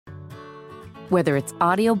Whether it's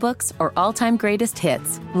audiobooks or all-time greatest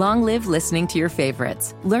hits, long live listening to your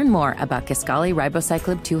favorites. Learn more about Kisqali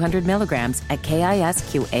Ribociclib 200 milligrams at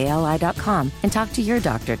KISQALI.com and talk to your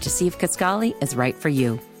doctor to see if Kisqali is right for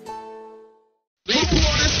you. They want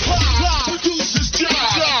his pop, produce his job.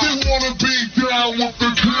 They wanna be down with the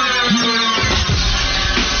king.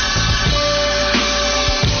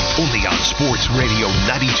 Only on Sports Radio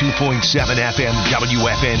 92.7 FM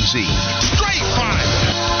WFNZ. Straight fire.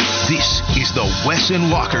 This is the Wes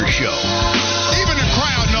and Walker Show. Even the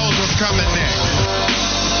crowd knows what's coming next.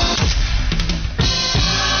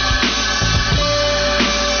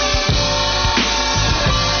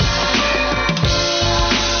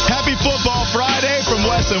 Happy Football Friday from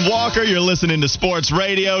Wes and Walker. You're listening to Sports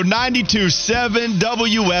Radio 92.7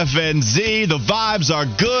 WFNZ. The vibes are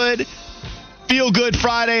good. Feel good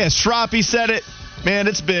Friday, as Shroppy said it. Man,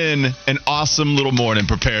 it's been an awesome little morning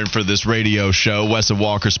preparing for this radio show. Wes and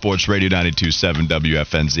Walker, Sports Radio 92.7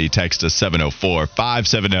 WFNZ. Text us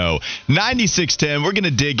 704-570-9610. We're going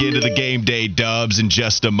to dig into the game day dubs in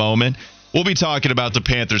just a moment. We'll be talking about the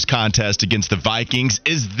Panthers contest against the Vikings.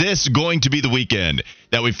 Is this going to be the weekend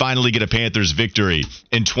that we finally get a Panthers victory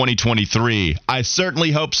in 2023? I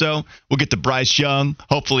certainly hope so. We'll get to Bryce Young.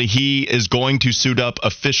 Hopefully he is going to suit up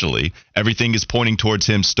officially. Everything is pointing towards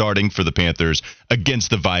him starting for the Panthers against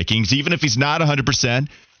the Vikings, even if he's not 100%.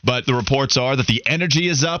 But the reports are that the energy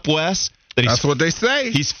is up, Wes. That's what they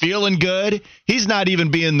say. He's feeling good. He's not even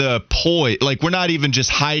being the poise. Like, we're not even just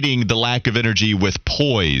hiding the lack of energy with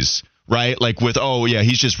poise. Right? Like with, oh, yeah,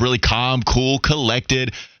 he's just really calm, cool,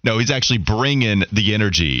 collected. No, he's actually bringing the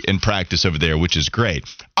energy in practice over there, which is great.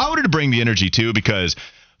 I wanted to bring the energy, too, because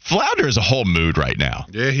Flounder is a whole mood right now.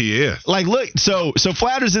 Yeah, he is. Like, look, so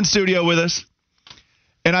Flounder's in studio with us.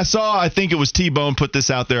 And I think it was T-Bone put this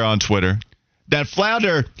out there on Twitter, that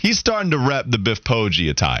Flounder, he's starting to rep the Biff Poggi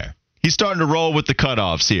attire. He's starting to roll with the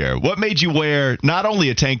cutoffs here. What made you wear not only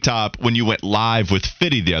a tank top when you went live with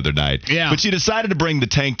Fitty the other night, but you decided to bring the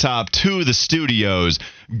tank top to the studios,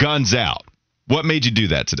 guns out. What made you do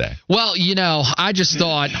that today? Well, I just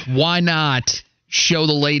thought, why not show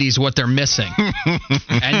the ladies what they're missing?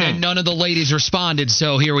 And then none of the ladies responded,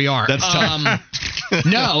 so here we are. That's tough.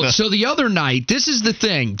 No, so the other night, this is the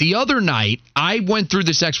thing. The other night, I went through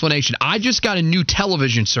this explanation. I just got a new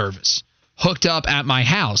television service hooked up at my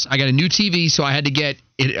house. I got a new TV, so I had to get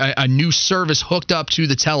a new service hooked up to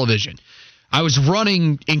the television. I was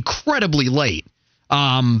running incredibly late,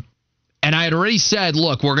 and I had already said,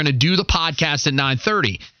 look, we're going to do the podcast at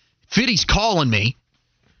 9:30. Fitty's calling me,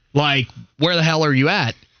 like, where the hell are you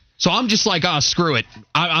at? So I'm just like, oh, screw it.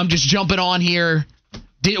 I'm just jumping on here.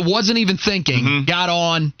 Wasn't even thinking. Got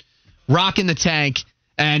on, rocking the tank,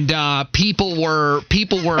 and people were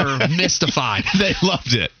mystified. They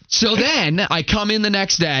loved it. So then I come in the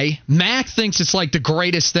next day. Mac thinks it's like the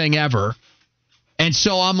greatest thing ever. And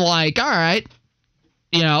so I'm like, all right.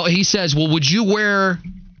 He says, well, would you wear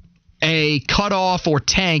a cutoff or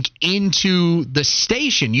tank into the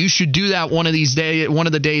station? You should do that one of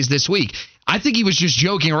the days this week. I think he was just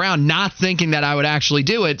joking around, not thinking that I would actually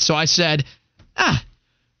do it. So I said,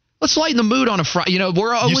 let's lighten the mood on a Friday.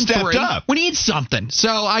 We're 0-3. Up. We need something.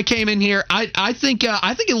 So I came in here. I think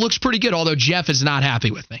it looks pretty good, although Jeff is not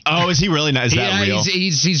happy with me. Oh, is he really not? Is that real?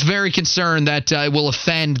 He's very concerned that it will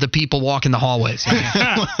offend the people walking the hallways.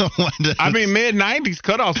 I mean, mid-'90s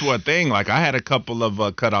cutoffs were a thing. Like, I had a couple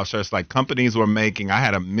of cutoff shirts like companies were making. I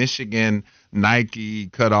had a Michigan Nike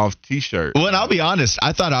cutoff T-shirt. Well, and I'll be honest,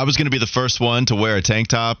 I thought I was going to be the first one to wear a tank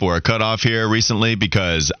top or a cutoff here recently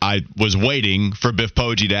because I was waiting for Biff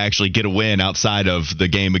Poggi to actually get a win outside of the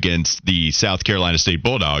game against the South Carolina State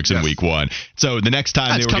Bulldogs in Week 1. So the next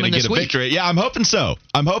time they were going to get a victory. Yeah, I'm hoping so.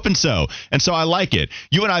 And so I like it.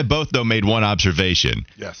 You and I both, though, made one observation.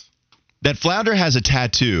 Yes. That Flounder has a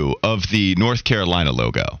tattoo of the North Carolina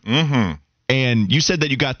logo. Mm-hmm. And you said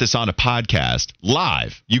that you got this on a podcast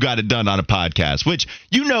live. You got it done on a podcast, which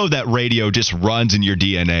that radio just runs in your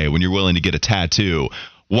DNA when you're willing to get a tattoo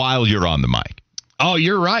while you're on the mic. Oh,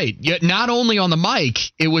 you're right. Not only on the mic,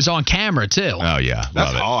 it was on camera too. Oh yeah,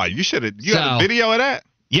 that's hard. You should have. You got a video of that?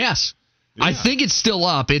 Yes, yeah. I think it's still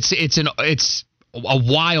up. It's a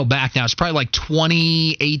while back now. It's probably like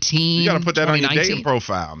 2018. You got to put that on your dating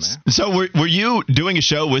profile, man. So were you doing a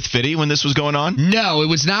show with Fitty when this was going on? No, it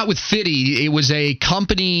was not with Fitty. It was a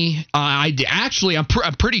company. I'm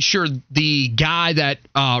pretty sure the guy that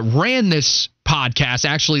ran this podcast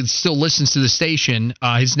actually still listens to the station.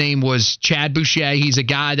 His name was Chad Boucher. He's a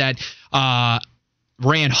guy that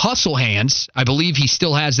ran Hustle Hands. I believe he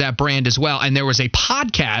still has that brand as well. And there was a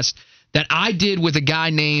podcast that I did with a guy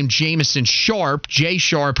named Jameson Sharp, Jay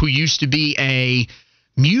Sharp, who used to be a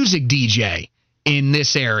music DJ. in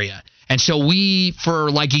this area. And so we,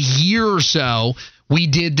 for like a year or so, we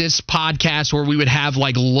did this podcast where we would have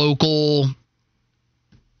like local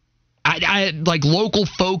local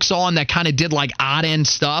folks on that kind of did like odd end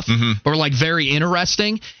stuff, but were like very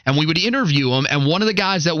interesting. And we would interview them. And one of the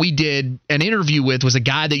guys that we did an interview with was a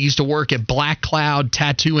guy that used to work at Black Cloud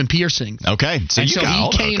Tattoo and Piercings. Okay. So he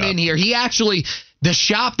came in here. He actually, the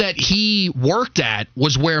shop that he worked at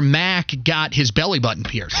was where Mac got his belly button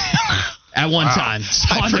pierced. At one time.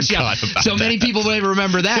 So many people may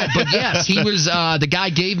remember that. But yes, he was the guy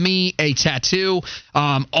gave me a tattoo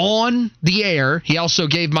on the air. He also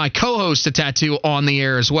gave my co-host a tattoo on the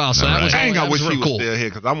air as well. So that was I wish he was cool. still here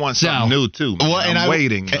because I want something new too. Man. Well, I'm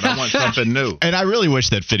waiting, but I want something new. And I really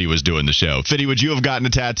wish that Fitty was doing the show. Fitty, would you have gotten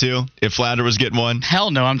a tattoo if Flounder was getting one?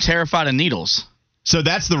 Hell no. I'm terrified of needles. So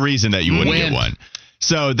that's the reason that you wouldn't get one.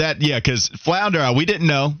 So because Flounder, we didn't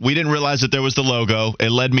know. We didn't realize that there was the logo. It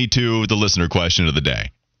led me to the listener question of the day.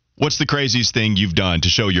 What's the craziest thing you've done to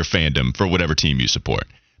show your fandom for whatever team you support?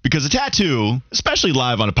 Because a tattoo, especially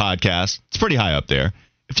live on a podcast, it's pretty high up there.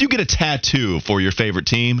 If you get a tattoo for your favorite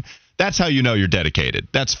team, that's how you know you're dedicated.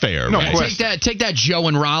 That's fair. No right? question. Take that, Joe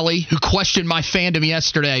in Raleigh, who questioned my fandom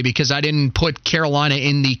yesterday because I didn't put Carolina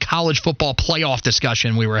in the college football playoff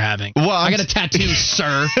discussion we were having. Well, I got a tattoo,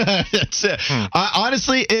 sir. That's it.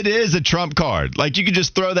 Honestly, it is a trump card. Like, you can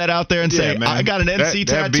just throw that out there and say, man, I got an NC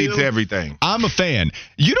tattoo. That beats everything. I'm a fan.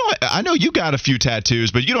 I know you got a few tattoos,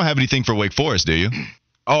 but you don't have anything for Wake Forest, do you?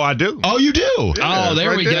 Oh, I do. Oh, you do? Yeah,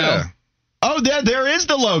 there we go. Oh, there is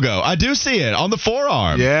the logo. I do see it on the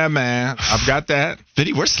forearm. Yeah, man. I've got that.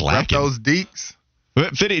 Fitty, we're slacking. Got those deeks.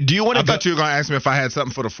 Fitty, do you want to I thought you were going to ask me if I had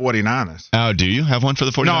something for the 49ers. Oh, do you have one for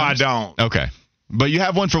the 49ers? No, I don't. Okay. But you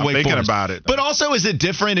have one for Wake Forest. I'm thinking about it. But also, is it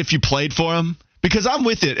different if you played for them? Because I'm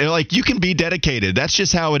with it. Like, you can be dedicated. That's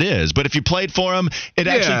just how it is. But if you played for them, it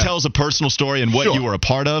actually tells a personal story and what you were a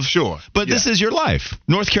part of. Sure. But this is your life.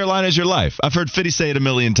 North Carolina is your life. I've heard Fitty say it a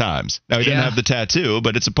million times. Now, he didn't have the tattoo,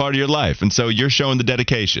 but it's a part of your life. And so you're showing the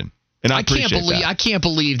dedication. And I appreciate that. I can't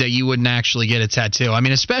believe that you wouldn't actually get a tattoo. I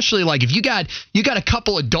mean, especially like if you got a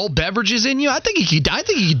couple adult beverages in you, I think you could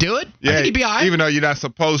do it. Yeah, I think you'd be all right. Even though you're not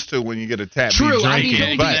supposed to when you get a tattoo. True, drinking. I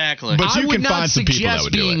mean, exactly. But you can find some people that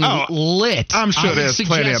would do it. Oh, lit. I'm sure there's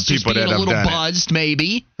plenty of people that have done it. A little buzzed,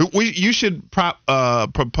 maybe. You should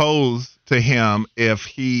propose to him if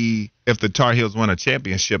the Tar Heels win a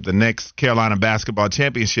championship, the next Carolina basketball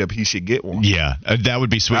championship, he should get one. Yeah, that would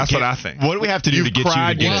be sweet. That's what I think. What do we have to do to get you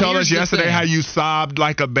to get You told us yesterday how you sobbed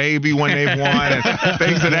like a baby when they won and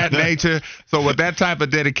things of that nature. So with that type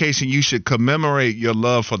of dedication, you should commemorate your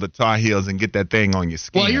love for the Tar Heels and get that thing on your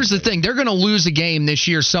skin. Well, here's the thing. They're going to lose a game this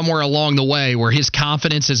year somewhere along the way where his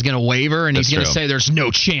confidence is going to waver and he's going to say there's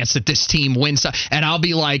no chance that this team wins. And I'll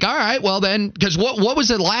be like, all right, well then, because what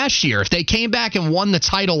was it last year? If they came back and won the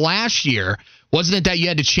title last year, wasn't it that you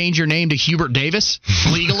had to change your name to Hubert Davis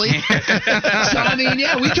legally? So, I mean,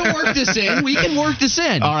 yeah, we can work this in. We can work this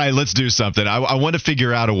in. All right, let's do something. I want to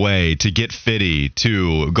figure out a way to get Fitty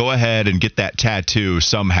to go ahead and get that tattoo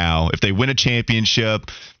somehow. If they win a championship,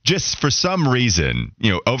 just for some reason,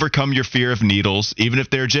 overcome your fear of needles, even if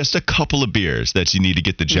they're just a couple of beers that you need to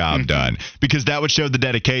get the job done, because that would show the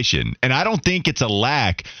dedication. And I don't think it's a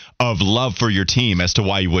lack of love for your team as to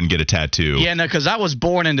why you wouldn't get a tattoo. Yeah, no, because I was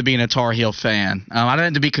born into being a Tar Heel fan. I didn't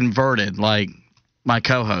have to be converted like my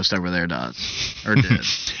co-host over there does or did.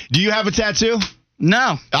 Do you have a tattoo?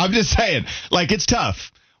 No. I'm just saying, like, it's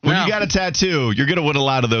tough. When you got a tattoo, you're going to win a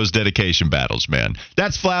lot of those dedication battles, man.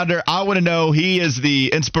 That's Flounder. I want to know, he is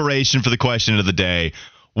the inspiration for the question of the day.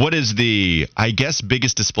 What is the, I guess,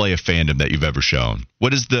 biggest display of fandom that you've ever shown?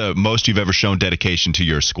 What is the most you've ever shown dedication to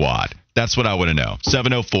your squad? That's what I want to know.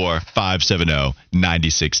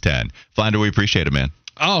 704-570-9610. Flounder, we appreciate it, man.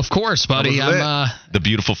 Oh, of course, buddy. I'm the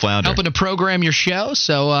beautiful Flounder. Helping to program your show,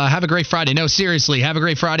 so have a great Friday. No, seriously, have a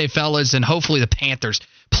great Friday, fellas, and hopefully the Panthers,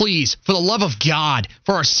 please, for the love of God,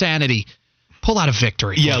 for our sanity, pull out a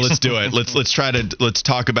victory. Yeah, let's do it. Let's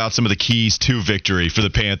talk about some of the keys to victory for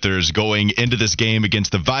the Panthers going into this game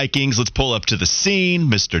against the Vikings. Let's pull up to the scene.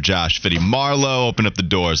 Mr. Josh Fitty Marlowe, open up the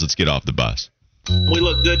doors. Let's get off the bus. We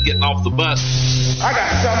look good getting off the bus. I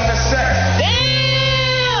got something to say. Damn!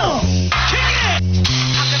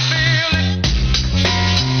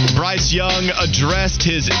 Bryce Young addressed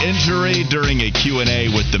his injury during a Q&A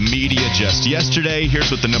with the media just yesterday.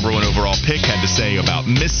 Here's what the number one overall pick had to say about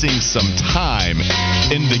missing some time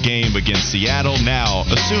in the game against Seattle. Now,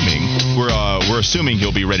 we're assuming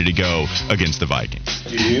he'll be ready to go against the Vikings.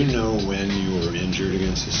 Do you know when you were injured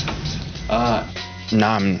against the Saints? No,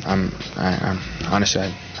 I'm honestly,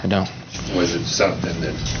 I I don't. Was it something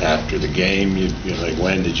that after the game, you know, like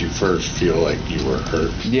when did you first feel like you were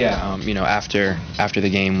hurt? Yeah, you know, after the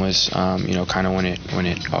game was, you know, kind of when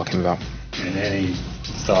it all came about. And any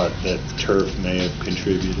thought that turf may have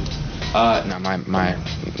contributed? No,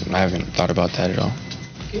 I haven't thought about that at all.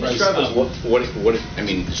 Can you describe what I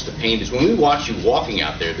mean, just the pain is when we watch you walking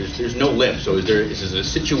out there, there's no limp. So is this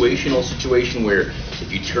a situational situation where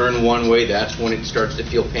if you turn one way, that's when it starts to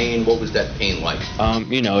feel pain? What was that pain like?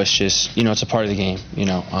 You know, it's just, you know, it's a part of the game. You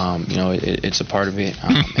know, it's a part of it.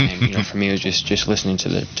 And you know, for me, it was just listening to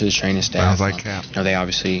the training staff. Sounds like Cap. You know, they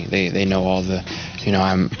obviously they know all the, you know,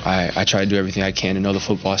 I try to do everything I can to know the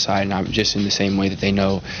football side, and I'm just in the same way that they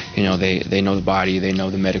know, you know, they know the body, they know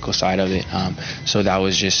the medical side of it. So that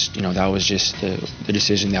was just, you know, that was just the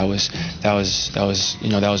decision that was you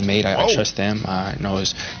know, that was made. I trust them. I know it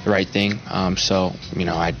was the right thing. So you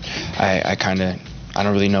know, I kind of, I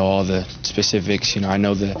don't really know all the specifics. You know, I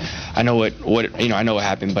know what you know, I know what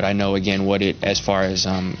happened, but I know again what it, as far as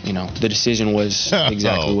you know, the decision was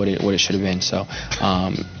exactly what it should have been. So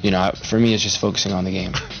you know, for me, it's just focusing on the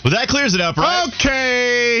game. Well, that clears it up, right?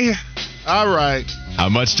 Okay. All right. How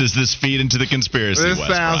much does this feed into the conspiracy? This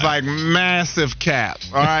West, sounds Brian? like massive cap.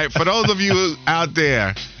 All right. For those of you out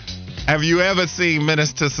there, have you ever seen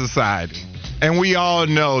Menace to Society? And we all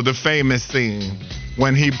know the famous scene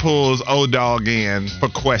when he pulls O-Dog in for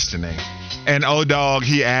questioning. And O-Dog,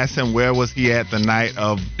 he asks him where was he at the night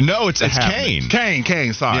of... No, it's Kane.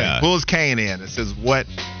 Kane, sorry. Yeah. Pulls Kane in. It says, what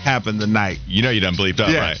happened the night? You know you done bleeped up,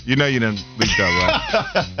 Yeah, right? you know you done bleeped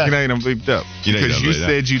up, right? You know you done bleeped up. You know you because done you bleeped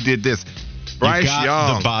said you did this. Bryce got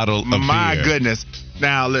Young. the bottle of my beer. goodness.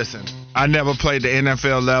 Now, listen, I never played the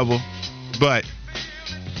NFL level, but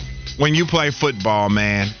when you play football,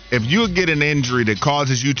 man, if you get an injury that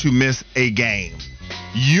causes you to miss a game,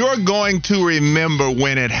 you're going to remember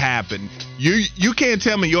when it happened. You can't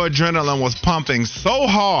tell me your adrenaline was pumping so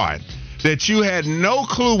hard that you had no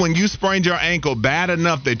clue when you sprained your ankle bad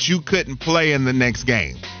enough that you couldn't play in the next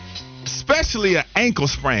game. Especially an ankle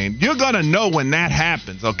sprain. You're going to know when that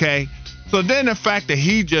happens, okay? So then the fact that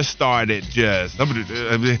he just started just, I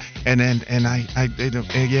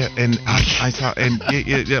saw,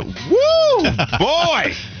 woo,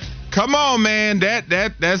 boy. Come on, man.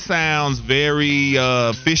 That sounds very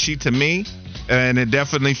fishy to me. And it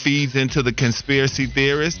definitely feeds into the conspiracy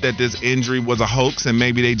theorists that this injury was a hoax and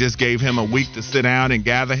maybe they just gave him a week to sit down and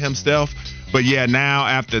gather himself. But yeah, now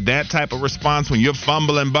after that type of response, when you're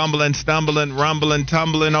fumbling, bumbling, stumbling, rumbling,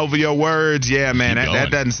 tumbling over your words, yeah, man, that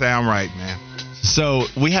doesn't sound right, man. So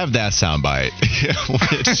we have that soundbite,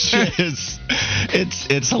 which is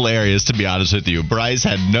it's hilarious, to be honest with you. Bryce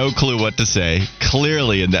had no clue what to say,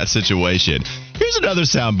 clearly in that situation. Here's another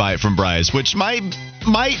soundbite from Bryce, which might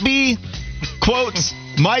be quotes,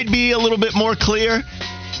 might be a little bit more clear,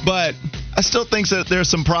 but I still think that there's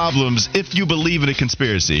some problems if you believe in a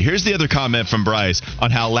conspiracy. Here's the other comment from Bryce on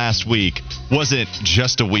how last week wasn't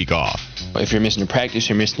just a week off. If you're missing a practice,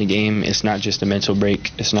 you're missing a game. It's not just a mental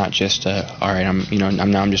break. It's not just all right.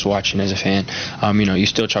 I'm just watching as a fan. You know, you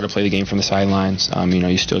still try to play the game from the sidelines. You know,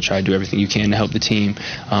 you still try to do everything you can to help the team.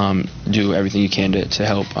 Do everything you can to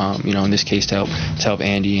help. You know, in this case, to help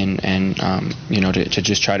Andy and you know, to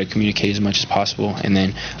just try to communicate as much as possible. And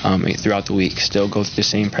then throughout the week, still go through the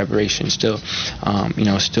same preparation. Still, you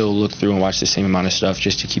know, still look through and watch the same amount of stuff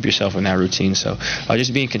just to keep yourself in that routine. So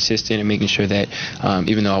just being consistent and making sure that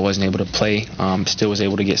even though I wasn't able to play, still was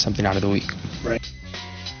able to get something out of the week. Right.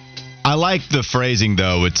 I like the phrasing,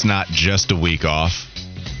 though. It's not just a week off.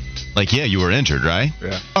 Like, yeah, you were injured, right?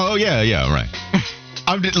 Yeah. Oh, yeah, right.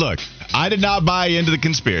 Look, I did not buy into the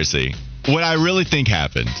conspiracy. What I really think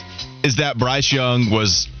happened is that Bryce Young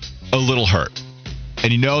was a little hurt.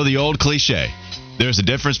 And you know the old cliche, there's a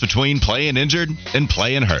difference between playing injured and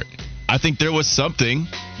playing hurt. I think there was something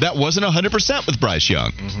that wasn't 100% with Bryce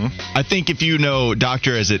Young. Mm-hmm. I think if you know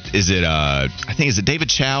Doctor, is it David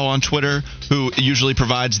Chow on Twitter, who usually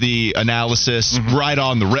provides the analysis right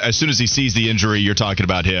on as soon as he sees the injury, you're talking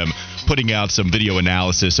about him putting out some video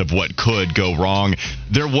analysis of what could go wrong.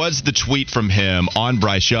 There was the tweet from him on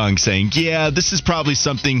Bryce Young saying, yeah, this is probably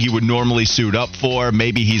something he would normally suit up for.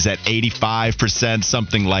 Maybe he's at 85%,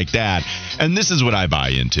 something like that. And this is what I buy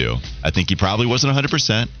into. I think he probably wasn't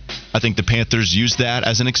 100%. I think the Panthers used that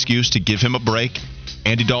as an excuse to give him a break.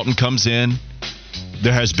 Andy Dalton comes in.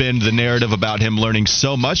 There has been the narrative about him learning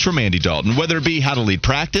so much from Andy Dalton, whether it be how to lead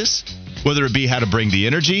practice, whether it be how to bring the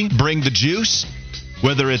energy, bring the juice.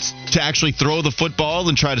 whether it's to actually throw the football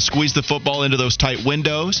and try to squeeze the football into those tight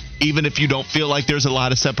windows, even if you don't feel like there's a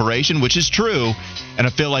lot of separation, which is true. And I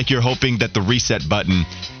feel like you're hoping that the reset button,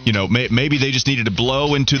 maybe they just needed to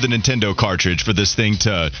blow into the Nintendo cartridge for this thing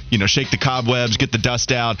to, shake the cobwebs, get the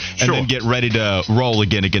dust out, and then get ready to roll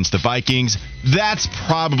again against the Vikings. That's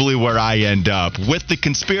probably where I end up. With the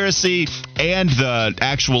conspiracy and the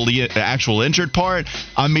actual injured part,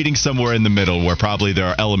 I'm meeting somewhere in the middle where probably there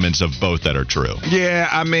are elements of both that are true. Yeah,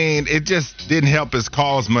 I mean, it just didn't help his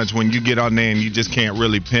cause much when you get on there and you just can't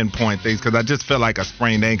really pinpoint things, because I just feel like a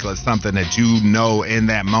sprained ankle is something that in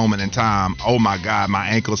that moment in time, oh my God, my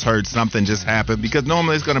ankle's hurt, something just happened, because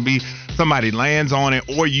normally it's going to be somebody lands on it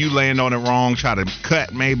or you land on it wrong, try to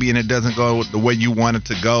cut maybe, and it doesn't go the way you want it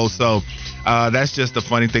to go. So that's just the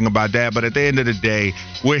funny thing about that. But at the end of the day,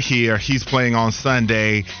 we're here. He's playing on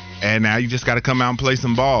Sunday, and now you just got to come out and play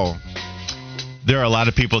some ball. There are a lot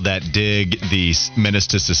of people that dig the Menace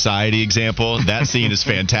to Society example. That scene is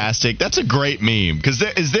fantastic. That's a great meme. Because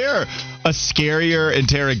is there a scarier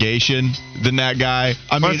interrogation than that guy?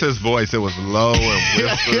 Plus his voice, it was low and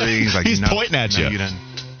whispery. He's like, he's pointing at you. You done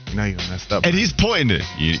messed up. And he's pointing it.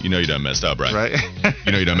 You done messed up, right? Right.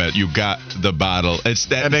 You done messed. You got the bottle. It's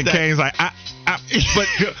that. And then Kane's like,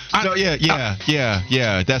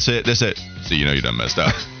 yeah. That's it. So you done messed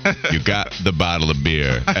up. You got the bottle of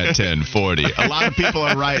beer at 10:40. A lot of people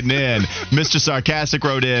are writing in. Mr. Sarcastic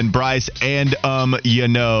wrote in, Bryce and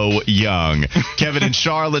Young. Kevin in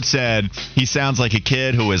Charlotte said he sounds like a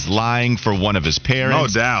kid who is lying for one of his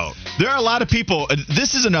parents. No doubt. There are a lot of people.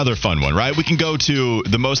 This is another fun one, right? We can go to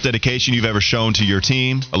the most dedication you've ever shown to your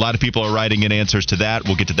team. A lot of people are writing in answers to that.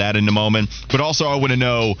 We'll get to that in a moment. But also I want to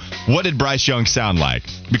know, what did Bryce Young sound like?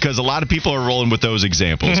 Because a lot of people are rolling with those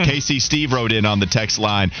examples. KC Steve wrote in on the text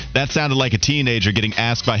line, that sounded like a teenager getting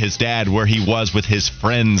asked by his dad where he was with his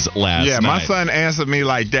friends last night. Yeah, my son answered me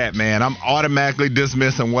like that, man. I'm automatically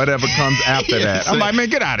dismissing whatever comes after that. I'm like, man,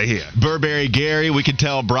 get out of here. Burberry Gary, we could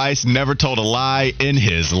tell Bryce never told a lie in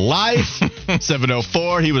his life.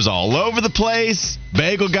 704, he was all over the place.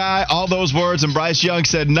 Bagel guy, all those words, and Bryce Young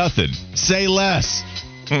said nothing. Say less.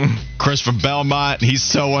 Chris from Belmont, he's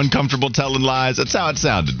so uncomfortable telling lies. That's how it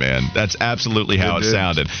sounded, man. That's absolutely how it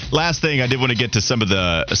sounded. Last thing, I did want to get to some of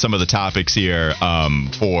the topics here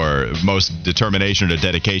for most determination or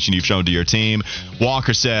dedication you've shown to your team.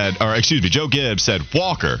 Joe Gibbs said,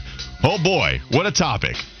 Walker, oh boy, what a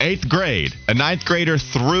topic. 8th grade, a 9th grader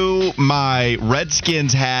threw my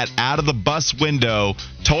Redskins hat out of the bus window,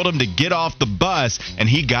 told him to get off the bus, and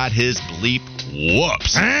he got his bleep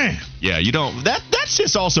whoops. Yeah, that's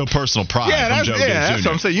just also personal pride from Joe Gibbs Jr. That's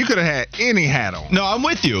what I'm saying. You could have had any hat on. No, I'm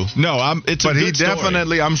with you. But he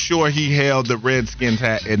definitely, I'm sure he held the Redskins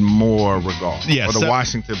hat in more regard. Yes, for the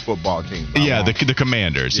Washington football team. Yeah, the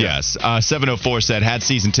Commanders, yes. 704 said, had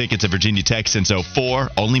season tickets at Virginia Tech since 2004,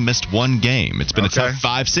 only missed one game. It's been a tough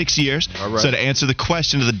 5-6 years. Right. So to answer the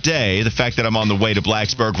question of the day, the fact that I'm on the way to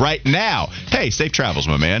Blacksburg right now, hey, safe travels,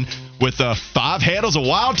 my man, with 5 handles of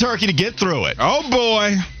wild turkey to get through it. Oh,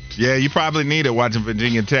 boy. Yeah, you probably need it watching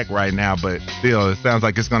Virginia Tech right now, but still, it sounds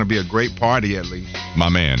like it's going to be a great party at least. My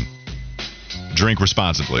man, drink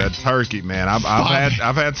responsibly. That turkey, man.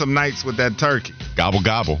 I've had some nights with that turkey. Gobble,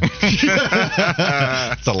 gobble.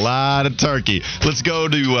 It's a lot of turkey. Let's go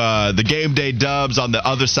to the game day dubs on the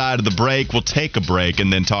other side of the break. We'll take a break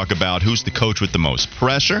and then talk about who's the coach with the most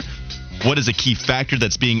pressure. What is a key factor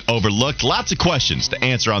that's being overlooked? Lots of questions to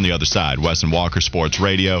answer on the other side. Wes and Walker Sports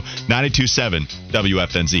Radio, 92.7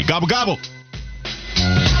 WFNZ. Gobble, gobble.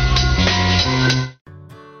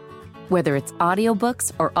 Whether it's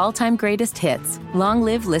audiobooks or all-time greatest hits, long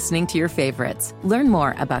live listening to your favorites. Learn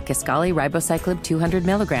more about Kisqali Ribociclib 200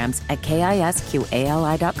 milligrams at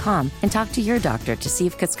KISQALI.com and talk to your doctor to see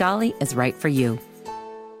if Kisqali is right for you.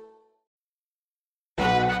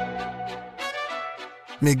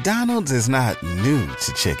 McDonald's is not new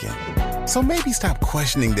to chicken. So maybe stop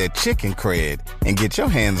questioning their chicken cred and get your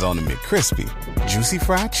hands on the McCrispy. Juicy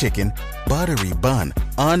fried chicken, buttery bun,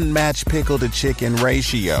 unmatched pickle to chicken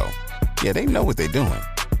ratio. Yeah, they know what they're doing.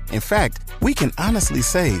 In fact, we can honestly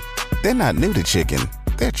say they're not new to chicken,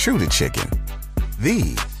 they're true to chicken.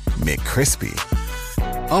 The McCrispy.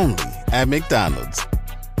 Only at McDonald's.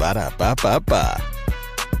 Ba-da-ba-ba-ba.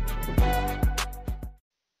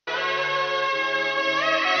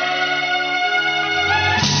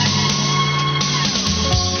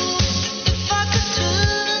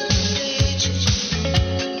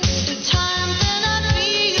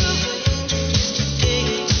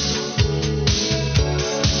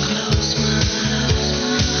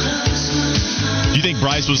 Do you think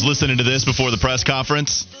Bryce was listening to this before the press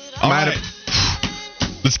conference? All right.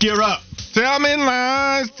 Let's gear up. Tell me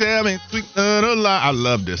lies, tell me sweet little lies. I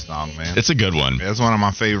love this song, man. It's a good one. It's one of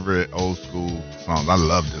my favorite old school songs. I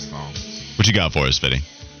love this song. What you got for us, Fitty?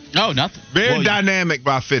 Oh, nothing. Very dynamic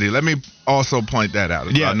by Fitty. Let me also point that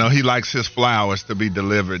out. Yeah. I know he likes his flowers to be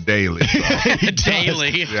delivered daily. So.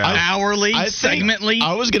 Daily, hourly, segmentally.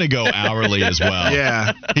 I was going to go hourly as well.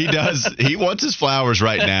 Yeah. He does. He wants his flowers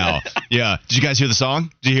right now. Yeah. Did you guys hear the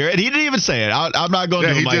song? Did you hear it? He didn't even say it. I'm not going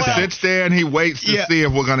to do it like that. He just sits there and he waits to see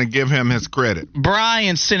if we're going to give him his credit.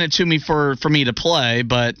 Brian sent it to me for me to play,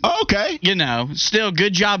 but okay. Still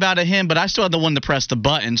good job out of him, but I still had the one to press the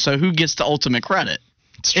button, so who gets the ultimate credit?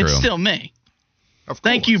 It's true. It's still me.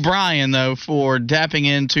 Thank you, Brian, though, for dapping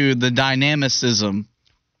into the dynamicism.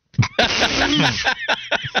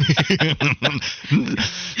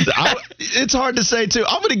 It's hard to say, too.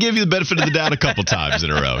 I'm going to give you the benefit of the doubt a couple times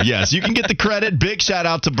in a row. Yes, you can get the credit. Big shout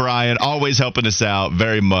out to Brian, always helping us out.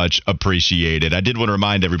 Very much appreciated. I did want to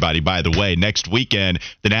remind everybody, by the way, next weekend,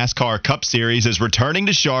 the NASCAR Cup Series is returning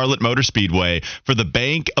to Charlotte Motor Speedway for the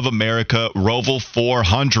Bank of America Roval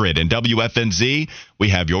 400. And WFNZ, we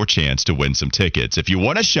have your chance to win some tickets. If you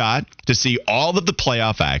want a shot to see all of the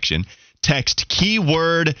playoff action, text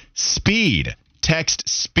keyword speed. Text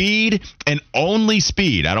speed and only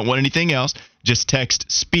speed. I don't want anything else. Just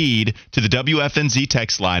text speed to the WFNZ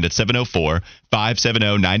text line at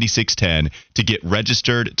 704-570-9610 to get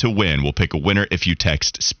registered to win. We'll pick a winner if you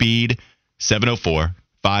text speed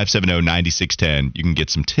 704-570-9610. You can get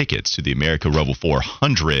some tickets to the America Roval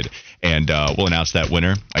 400, and we'll announce that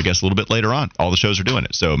winner, I guess, a little bit later on. All the shows are doing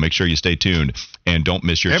it, so make sure you stay tuned and don't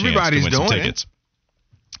miss your chance to win some tickets.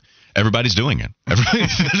 Everybody's doing it.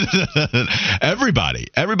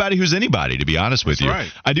 Everybody who's anybody, to be honest with you. Right.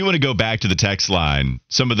 I do want to go back to the text line.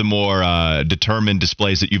 Some of the more determined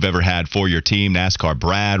displays that you've ever had for your team. NASCAR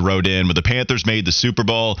Brad wrote in, when the Panthers made the Super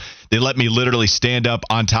Bowl, they let me literally stand up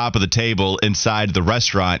on top of the table inside the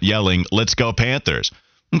restaurant yelling, "Let's go Panthers."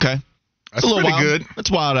 Okay. That's pretty good. That's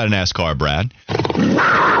wild out of NASCAR, Brad.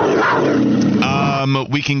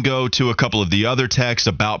 We can go to a couple of the other texts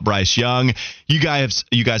about Bryce Young. You guys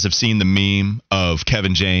have seen the meme of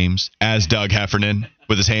Kevin James as Doug Heffernan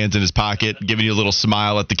with his hands in his pocket, giving you a little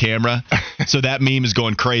smile at the camera. So that meme is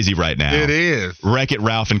going crazy right now. It is. Wreck-It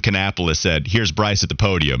Ralph in Kannapolis said, "Here's Bryce at the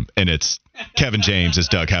podium," and it's Kevin James as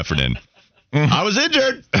Doug Heffernan. I was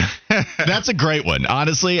injured. That's a great one.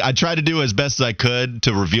 Honestly, I tried to do as best as I could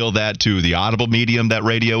to reveal that to the audible medium that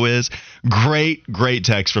radio is. Great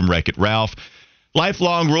text from Wreck-It Ralph.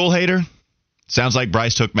 Lifelong Rule hater. Sounds like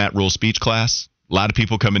Bryce took Matt Rule's speech class. A lot of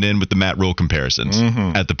people coming in with the Matt Rule comparisons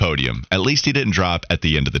at the podium. At least he didn't drop at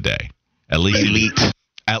the end of the day. At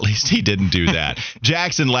least he didn't do that.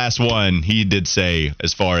 Jackson, last one, he did say,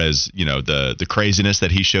 as far as, the craziness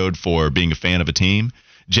that he showed for being a fan of a team,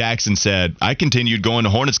 Jackson said, "I continued going to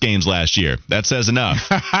Hornets games last year. That says enough."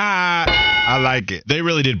 I like it. They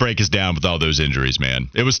really did break us down with all those injuries, man.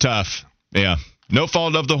 It was tough. Yeah. No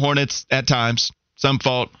fault of the Hornets at times. Some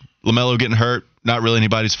fault. LaMelo getting hurt. Not really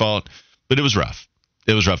anybody's fault. But it was rough.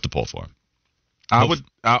 It was rough to pull for him. I was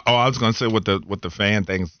going to say with the fan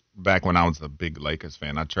things, back when I was a big Lakers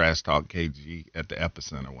fan, I trash talked KG at the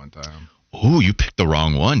Epicenter one time. Ooh, you picked the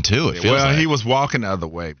wrong one, too. It feels like. He was walking the other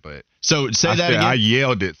way, but so say that again. I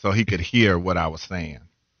yelled it so he could hear what I was saying.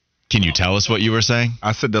 Can you tell us what you were saying?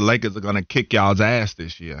 I said the Lakers are going to kick y'all's ass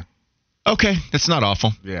this year. Okay, that's not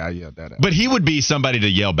awful. Yeah, I yelled that out. But he would be somebody to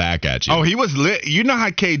yell back at you. Oh, he was lit. You know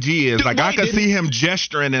how KG is. Dude, like, I could see him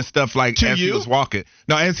gesturing and stuff like as he was walking.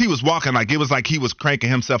 No, as he was walking, like, it was like he was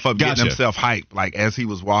cranking himself up, getting himself hyped, like, as he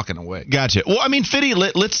was walking away. Gotcha. Well, I mean, Fitty,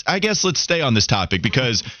 let's stay on this topic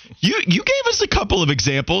because you gave us a couple of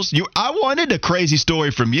examples. I wanted a crazy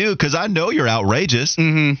story from you because I know you're outrageous.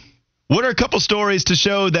 Mm-hmm. What are a couple stories to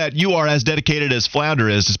show that you are as dedicated as Flounder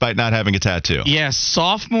is despite not having a tattoo? Yes,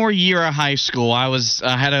 sophomore year of high school, I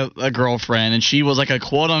had a girlfriend, and she was like a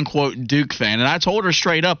quote-unquote Duke fan. And I told her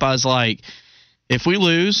straight up, I was like, if we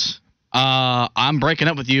lose, I'm breaking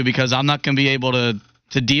up with you because I'm not going to be able to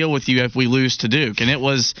deal with you if we lose to Duke. And it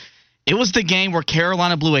was the game where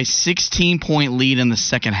Carolina blew a 16-point lead in the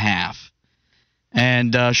second half.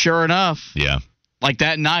 And sure enough. Yeah. Like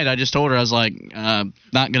that night, I just told her, I was like, not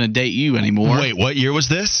going to date you anymore. Wait, what year was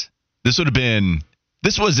this? This was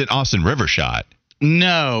an Austin Rivers shot.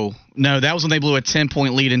 No, that was when they blew a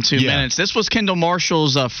 10-point lead in 2 minutes. This was Kendall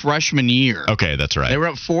Marshall's freshman year. Okay, that's right. They were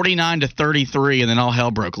up 49-33, and then all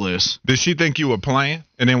hell broke loose. Did she think you were playing?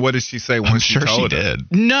 And then what did she say when she told her?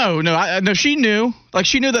 Did. No, she knew. Like,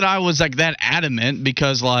 she knew that I was like that adamant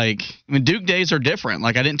because, like, I mean, Duke days are different.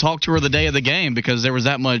 Like, I didn't talk to her the day of the game because there was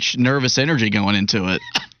that much nervous energy going into it.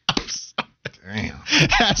 Damn.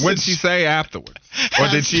 What did she say afterwards? Or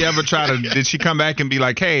did she ever did she come back and be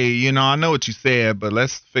like, hey, I know what you said, but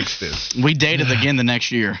let's fix this? We dated again the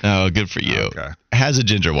next year. Oh, good for you. Okay. Has a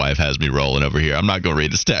ginger wife has me rolling over here. I'm not going to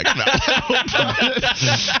read his text now.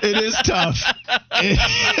 It is tough.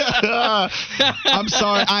 I'm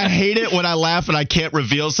sorry. I hate it when I laugh and I can't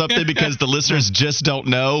reveal something because the listeners just don't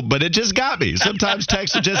know, but it just got me. Sometimes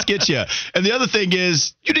text will just get you. And the other thing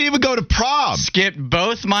is, you didn't even go to prom. Skipped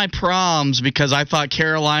both my proms because I thought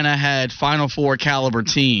Carolina had Final Four caliber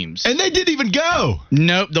teams. And they didn't even go.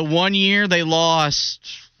 Nope. The 1 year they lost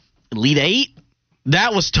Elite Eight,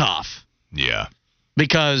 that was tough. Yeah.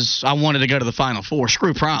 Because I wanted to go to the Final Four.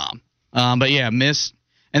 Screw prom. But yeah, missed.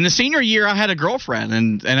 And the senior year, I had a girlfriend.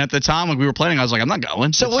 And at the time when we were playing, I was like, I'm not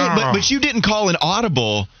going. So wait, but you didn't call an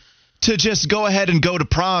audible to just go ahead and go to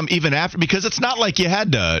prom even after? Because it's not like you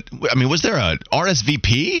had to. I mean, was there a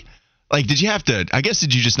RSVP? Like, did you have to? I guess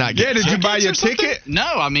did you just not get? Yeah, did you buy your ticket? No,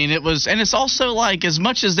 I mean it was, and it's also like as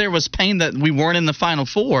much as there was pain that we weren't in the Final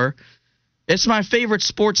Four. It's my favorite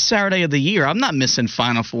sports Saturday of the year. I'm not missing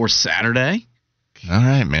Final Four Saturday. All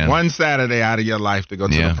right, man. One Saturday out of your life to go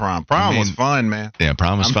to the prom. Prom was fun, man. Yeah,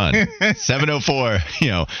 prom was fun. 704.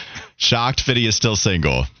 Shocked Fitty is still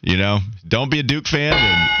single. Don't be a Duke fan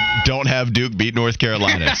and don't have Duke beat North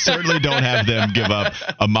Carolina. Certainly don't have them give up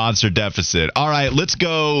a monster deficit. All right, let's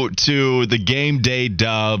go to the game day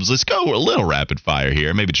dubs. Let's go a little rapid fire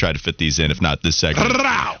here. Maybe try to fit these in. If not this segment,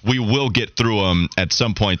 we will get through them at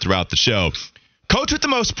some point throughout the show. Coach with the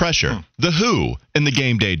most pressure, the who in the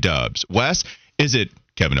game day dubs. Wes, is it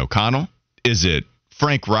Kevin O'Connell? Is it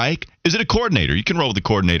Frank Reich? Is it a coordinator? You can roll with the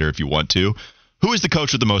coordinator if you want to. Who is the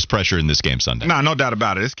coach with the most pressure in this game Sunday? No doubt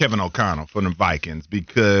about it. It's Kevin O'Connell from the Vikings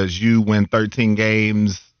because you win 13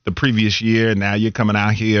 games the previous year. Now you're coming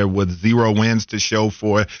out here with 0 wins to show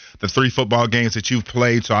for the 3 football games that you've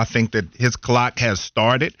played. So I think that his clock has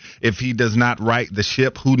started. If he does not right the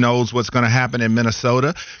ship, who knows what's going to happen in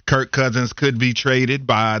Minnesota? Kirk Cousins could be traded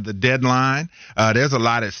by the deadline. There's a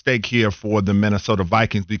lot at stake here for the Minnesota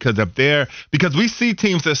Vikings because we see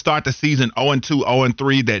teams that start the season 0-2,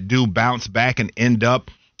 0-3 that do bounce back and end up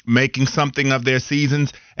making something of their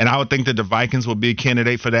seasons, and I would think that the Vikings will be a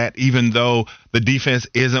candidate for that, even though the defense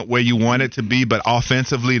isn't where you want it to be, but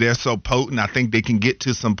offensively they're so potent. I think they can get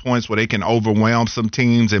to some points where they can overwhelm some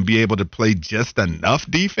teams and be able to play just enough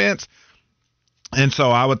defense. And so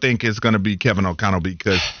I would think it's going to be Kevin O'Connell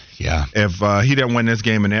because if he didn't win this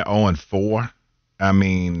game and they're 0-4, I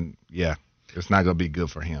mean, it's not going to be good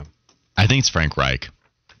for him. I think it's Frank Reich.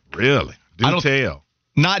 Really? Do tell.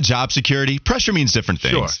 Not job security. Pressure means different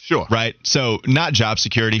things. Sure. Right? So not job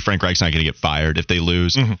security. Frank Reich's not going to get fired if they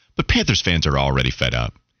lose. Mm-hmm. But Panthers fans are already fed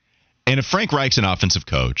up. And if Frank Reich's an offensive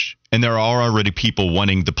coach, and there are already people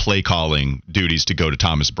wanting the play calling duties to go to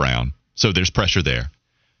Thomas Brown, so there's pressure there.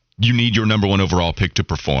 You need your number 1 overall pick to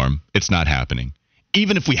perform. It's not happening.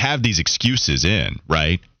 Even if we have these excuses in,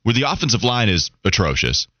 right, where the offensive line is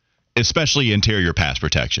atrocious, especially interior pass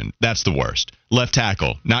protection. That's the worst. Left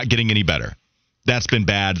tackle, not getting any better. That's been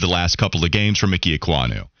bad the last couple of games for Mickey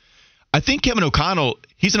Ekwonu. I think Kevin O'Connell,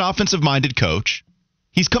 he's an offensive-minded coach.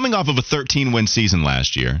 He's coming off of a 13-win season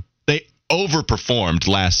last year. They overperformed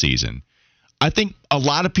last season. I think a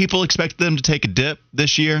lot of people expect them to take a dip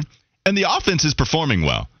this year, and the offense is performing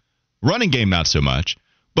well. Running game, not so much,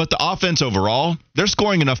 but the offense overall, they're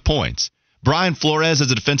scoring enough points. Brian Flores as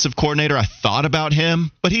a defensive coordinator, I thought about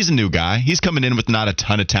him, but he's a new guy. He's coming in with not a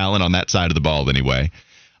ton of talent on that side of the ball anyway.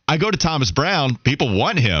 I go to Thomas Brown. People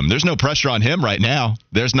want him. There's no pressure on him right now.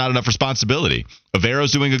 There's not enough responsibility.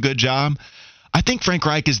 Avero's doing a good job. I think Frank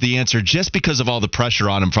Reich is the answer just because of all the pressure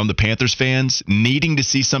on him from the Panthers fans, needing to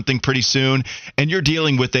see something pretty soon. And you're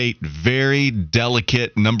dealing with a very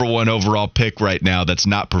delicate number 1 overall pick right now that's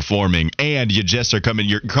not performing. And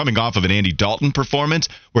you're coming off of an Andy Dalton performance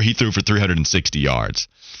where he threw for 360 yards.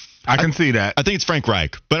 I can see that. I think it's Frank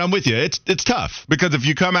Reich, but I'm with you. It's tough. Because if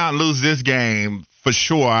you come out and lose this game, for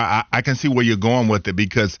sure, I can see where you're going with it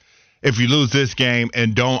because if you lose this game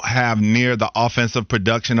and don't have near the offensive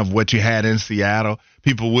production of what you had in Seattle,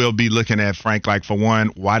 people will be looking at Frank like, for one,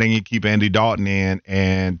 why didn't you keep Andy Dalton in?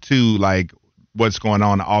 And 2, like, what's going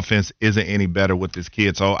on? The offense isn't any better with this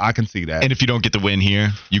kid, so I can see that. And if you don't get the win here,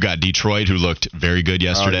 you got Detroit, who looked very good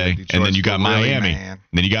yesterday, and then you got Miami. And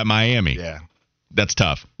then you got Miami. Yeah. That's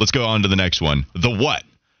tough. Let's go on to the next one. The what?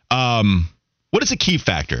 What is a key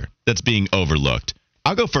factor that's being overlooked?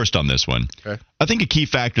 I'll go first on this one. Okay. I think a key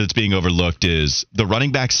factor that's being overlooked is the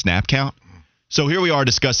running back snap count. So here we are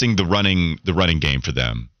discussing the running game for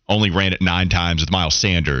them. only ran it 9 times with Miles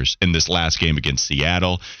Sanders in this last game against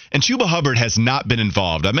Seattle. And Chuba Hubbard has not been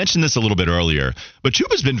involved. I mentioned this a little bit earlier, but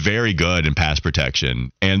Chuba's been very good in pass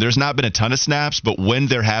protection. And there's not been a ton of snaps, but when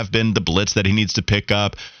there have been the blitz that he needs to pick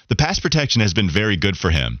up, the pass protection has been very good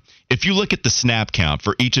for him. If you look at the snap count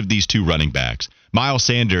for each of these two running backs, Miles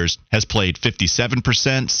Sanders has played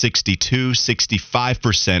 57%, 62,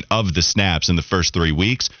 65% of the snaps in the first 3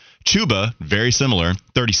 weeks. Chuba, very similar,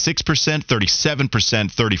 36%,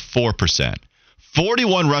 37%, 34%.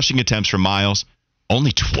 41 rushing attempts from Miles,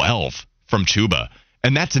 only 12 from Chuba.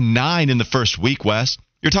 And that's 9 in the first week, Wes.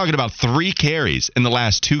 You're talking about 3 carries in the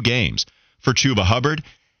last 2 games for Chuba Hubbard.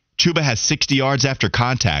 Chuba has 60 yards after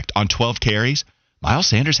contact on 12 carries. Miles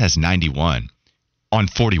Sanders has 91 on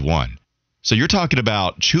 41. So you're talking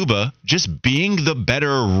about Chuba just being the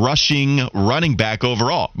better rushing running back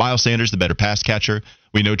overall. Miles Sanders, the better pass catcher.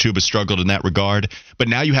 We know Chuba struggled in that regard. But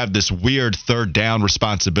now you have this weird third down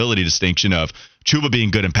responsibility distinction of Chuba being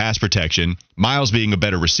good in pass protection, Miles being a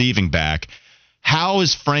better receiving back. How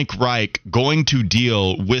is Frank Reich going to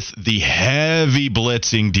deal with the heavy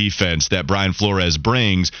blitzing defense that Brian Flores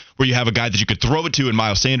brings, where you have a guy that you could throw it to in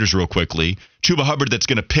Miles Sanders real quickly, Chuba Hubbard that's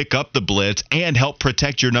going to pick up the blitz and help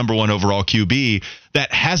protect your number 1 overall QB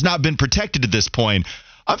that has not been protected at this point?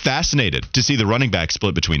 I'm fascinated to see the running back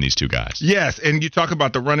split between these two guys. Yes, and you talk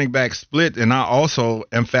about the running back split, and I also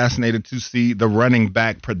am fascinated to see the running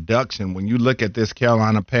back production. When you look at this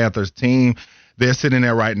Carolina Panthers team, they're sitting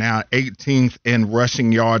there right now 18th in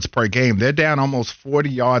rushing yards per game. They're down almost 40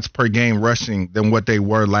 yards per game rushing than what they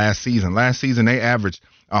were last season. Last season, they averaged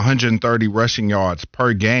 130 rushing yards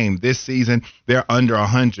per game. This season, they're under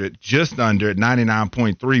 100, just under at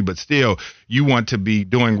 99.3, but still, you want to be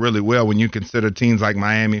doing really well when you consider teams like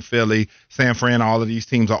Miami, Philly, San Fran, all of these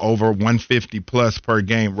teams are over 150 plus per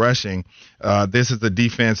game rushing. This is the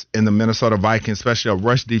defense in the Minnesota Vikings, especially a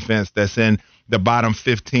rush defense that's in the bottom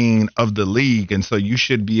 15 of the league, and so you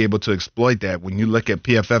should be able to exploit that. When you look at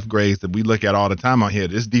PFF grades that we look at all the time on here,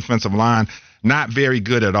 this defensive line, not very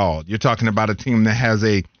good at all. You're talking about a team that has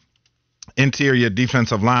a interior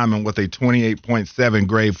defensive lineman with a 28.7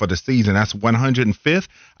 grade for the season. That's 105th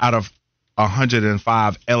out of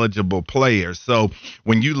 105 eligible players. So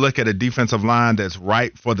when you look at a defensive line that's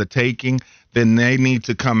ripe for the taking, then they need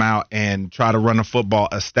to come out and try to run a football,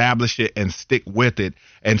 establish it, and stick with it,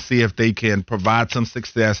 and see if they can provide some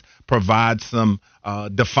success, provide some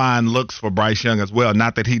defined looks for Bryce Young as well.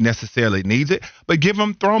 Not that he necessarily needs it, but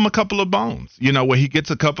throw him a couple of bones, where he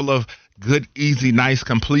gets a couple of good, easy, nice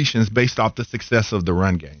completions based off the success of the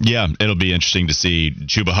run game. Yeah, it'll be interesting to see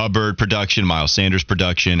Chuba Hubbard production, Miles Sanders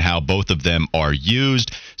production, how both of them are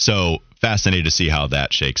used. So fascinated to see how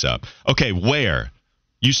that shakes up. Okay, where?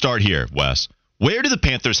 You start here, Wes. Where do the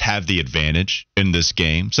Panthers have the advantage in this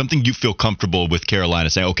game? Something you feel comfortable with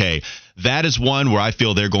Carolina saying, okay, that is one where I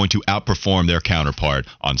feel they're going to outperform their counterpart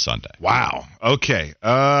on Sunday. Wow. Okay.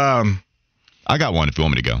 I got one if you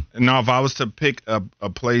want me to go. No, if I was to pick a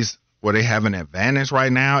place where they have an advantage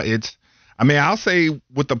right now, I'll say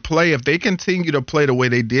with the play, if they continue to play the way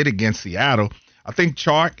they did against Seattle, I think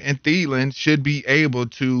Chark and Thielen should be able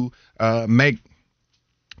to make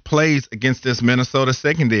plays against this Minnesota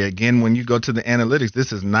secondary. Again, when you go to the analytics,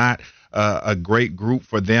 this is not a great group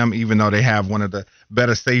for them, even though they have one of the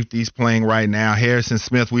better safeties playing right now. Harrison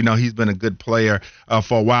Smith, we know he's been a good player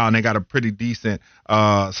for a while, and they got a pretty decent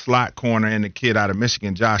slot corner in the kid out of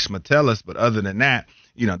Michigan, Josh Metellus. But other than that,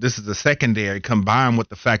 this is a secondary combined with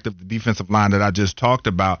the fact of the defensive line that I just talked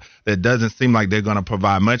about that doesn't seem like they're going to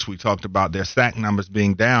provide much. We talked about their sack numbers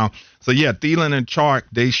being down. So, yeah, Thielen and Chark,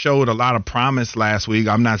 they showed a lot of promise last week.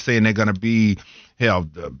 I'm not saying they're going to be,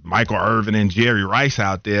 Michael Irvin and Jerry Rice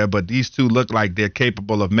out there, but these two look like they're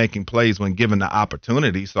capable of making plays when given the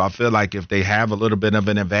opportunity. So I feel like if they have a little bit of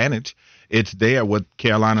an advantage, it's there with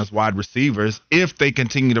Carolina's wide receivers if they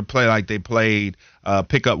continue to play like they played,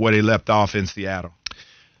 pick up where they left off in Seattle.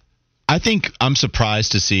 I think I'm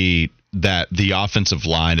surprised to see that the offensive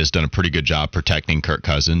line has done a pretty good job protecting Kirk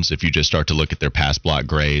Cousins. If you just start to look at their pass block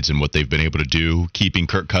grades and what they've been able to do, keeping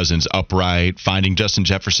Kirk Cousins upright, finding Justin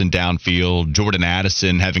Jefferson downfield, Jordan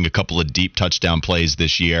Addison having a couple of deep touchdown plays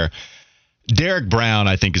this year. Derek Brown,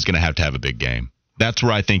 I think, is going to have a big game. That's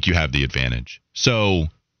where I think you have the advantage. So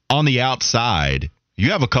on the outside,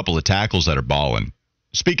 you have a couple of tackles that are balling.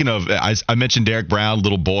 Speaking of, I mentioned Derek Brown,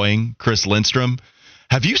 little boying, Chris Lindstrom.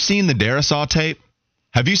 Have you seen the Darisaw tape?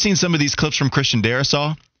 Have you seen some of these clips from Christian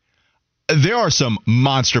Darisaw? There are some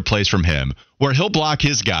monster plays from him where he'll block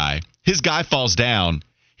his guy falls down,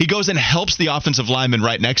 he goes and helps the offensive lineman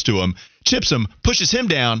right next to him, chips him, pushes him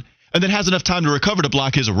down, and then has enough time to recover to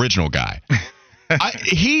block his original guy.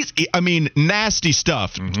 Nasty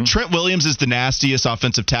stuff. Mm-hmm. Trent Williams is the nastiest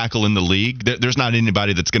offensive tackle in the league. There's not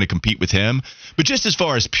anybody that's going to compete with him. But just as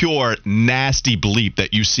far as pure nasty bleep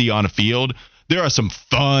that you see on a field, there are some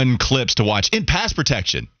fun clips to watch in pass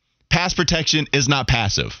protection. Pass protection is not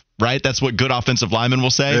passive, right? That's what good offensive linemen will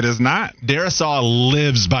say. It is not. Darrisaw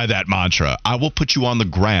lives by that mantra. I will put you on the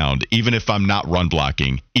ground, even if I'm not run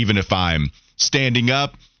blocking, even if I'm standing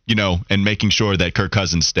up, and making sure that Kirk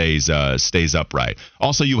Cousins stays upright.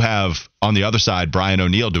 Also, you have, on the other side, Brian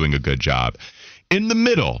O'Neill doing a good job. In the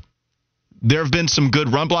middle, there have been some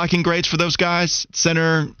good run blocking grades for those guys.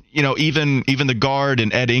 Center, even the guard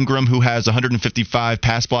and Ed Ingram, who has 155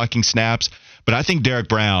 pass blocking snaps. But I think Derek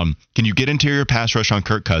Brown, can you get interior pass rush on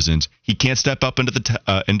Kirk Cousins? He can't step up into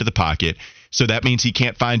the pocket, so that means he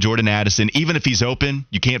can't find Jordan Addison. Even if he's open,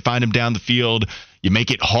 you can't find him down the field. You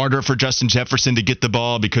make it harder for Justin Jefferson to get the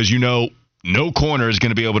ball because no corner is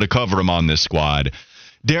going to be able to cover him on this squad.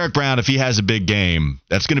 Derek Brown, if he has a big game,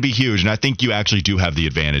 that's going to be huge, and I think you actually do have the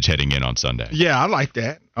advantage heading in on Sunday. Yeah, I like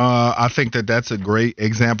that. I think that's a great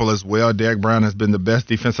example as well. Derek Brown has been the best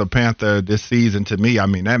defensive Panther this season to me. I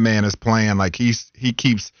mean, that man is playing like he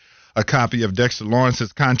keeps a copy of Dexter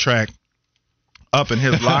Lawrence's contract up in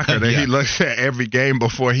his locker that he looks at every game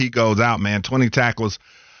before he goes out, man. 20 tackles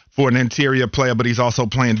for an interior player, but he's also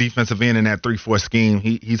playing defensive end in that 3-4 scheme.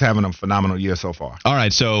 He's having a phenomenal year so far. All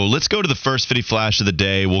right, so let's go to the first Fitty Flash of the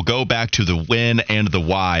day. We'll go back to the when and the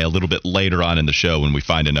why a little bit later on in the show when we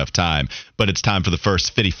find enough time. But it's time for the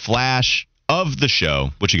first Fitty Flash of the show.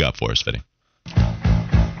 What you got for us, Fitty?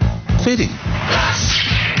 Fitty.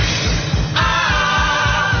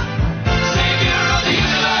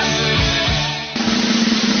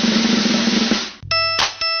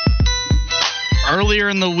 Earlier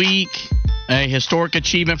in the week, a historic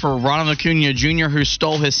achievement for Ronald Acuna Jr., who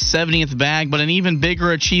stole his 70th bag, but an even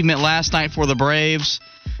bigger achievement last night for the Braves,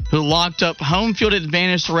 who locked up home field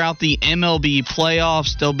advantage throughout the MLB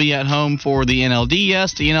playoffs. They'll be at home for the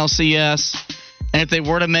NLDS, the NLCS, and if they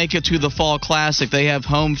were to make it to the Fall Classic, they have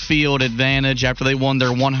home field advantage after they won their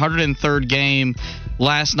 103rd game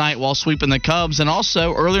last night while sweeping the Cubs. And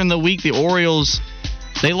also, earlier in the week, the Orioles,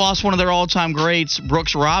 they lost one of their all-time greats,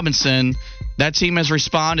 Brooks Robinson. That team has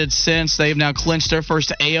responded since. They've now clinched their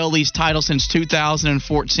first AL East title since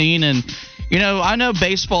 2014. And, I know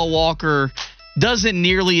Baseball Walker doesn't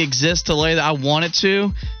nearly exist the way that I want it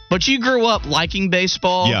to, but you grew up liking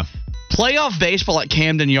baseball. Yeah. Playoff baseball at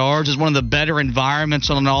Camden Yards is one of the better environments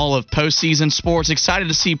on all of postseason sports. Excited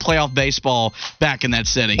to see playoff baseball back in that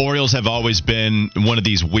city. Orioles have always been one of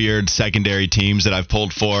these weird secondary teams that I've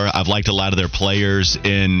pulled for. I've liked a lot of their players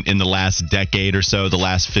in the last decade or so, the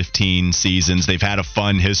last 15 seasons. They've had a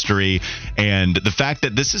fun history. And the fact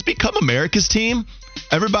that this has become America's team,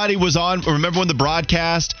 everybody was on. Remember when the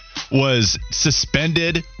broadcast was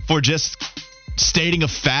suspended for just stating a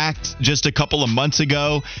fact just a couple of months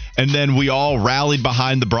ago, and then we all rallied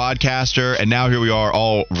behind the broadcaster, and now here we are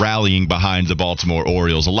all rallying behind the Baltimore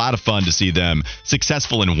Orioles. A lot of fun to see them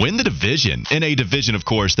successful and win the division, in a division, of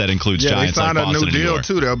course, that includes giants like Boston and New York. They signed a new deal,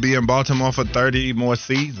 too. They'll be in Baltimore for 30 more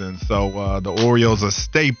seasons, so the Orioles are a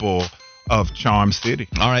staple of Charm City.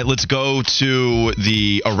 All right, let's go to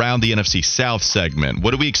the Around the NFC South segment.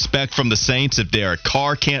 What do we expect from the Saints if Derek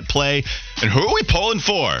Carr can't play? And who are we pulling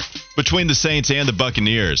for between the Saints and the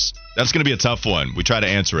Buccaneers? That's going to be a tough one. We try to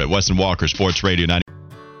answer it. Wes and Walker, Sports Radio 90.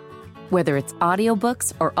 Whether it's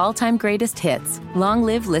audiobooks or all-time greatest hits, long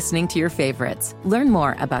live listening to your favorites. Learn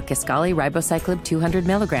more about Kisqali Ribociclib 200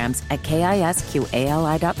 milligrams at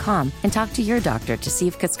KISQALI.com and talk to your doctor to see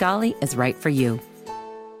if Kisqali is right for you.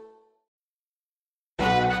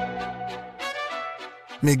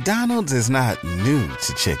 McDonald's is not new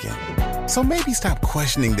to chicken. So maybe stop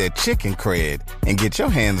questioning their chicken cred and get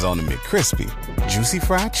your hands on the McCrispy. Juicy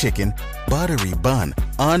fried chicken, buttery bun,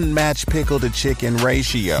 unmatched pickle to chicken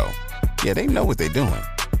ratio. Yeah, they know what they're doing.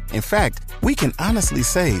 In fact, we can honestly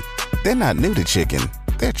say they're not new to chicken,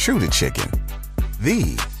 they're true to chicken. The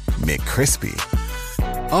McCrispy.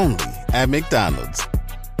 Only at McDonald's.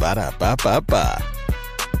 Ba-da-ba-ba-ba.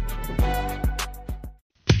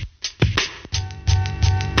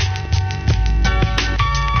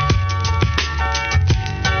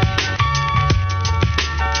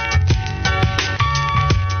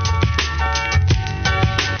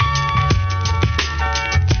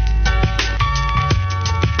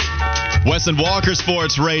 Wes and Walker,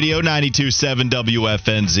 Sports Radio 92.7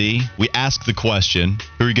 WFNZ. We ask the question,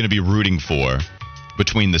 who are you going to be rooting for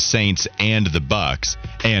between the Saints and the Bucs?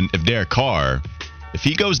 And if Derek Carr If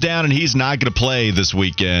he goes down and he's not going to play this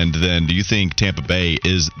weekend, then do you think Tampa Bay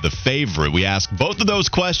is the favorite? We asked both of those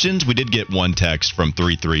questions. We did get one text from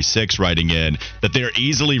 336 writing in that they're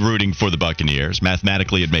easily rooting for the Buccaneers.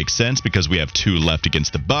 Mathematically, it makes sense because we have 2 left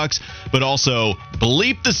against the Bucs, but also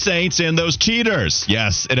bleep the Saints and those cheaters.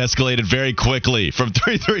 Yes, it escalated very quickly from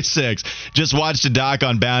 336. Just watched a doc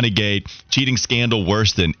on Bountygate. Cheating scandal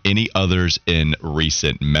worse than any others in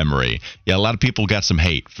recent memory. Yeah, a lot of people got some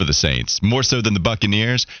hate for the Saints, more so than the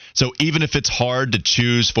Buccaneers. So even if it's hard to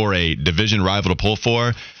choose for a division rival to pull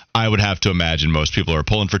for, I would have to imagine most people are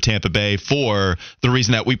pulling for Tampa Bay for the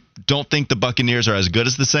reason that we don't think the Buccaneers are as good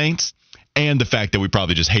as the Saints, and the fact that we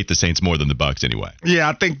probably just hate the Saints more than the Bucs anyway. Yeah,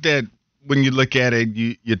 I think that when you look at it,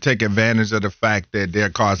 you take advantage of the fact that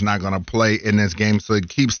Derek Carr's not going to play in this game, so it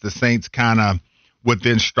keeps the Saints kind of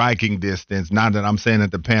within striking distance. Not that I'm saying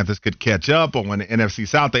that the Panthers could catch up or win the NFC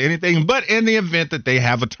South or anything, but in the event that they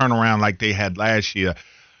have a turnaround like they had last year,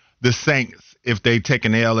 the Saints, if they take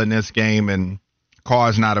an L in this game and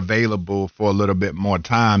Carr's not available for a little bit more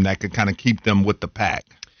time, that could kind of keep them with the pack.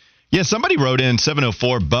 Yeah, somebody wrote in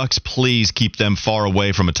 704 Bucs, please keep them far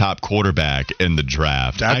away from a top quarterback in the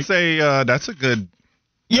draft. That's a good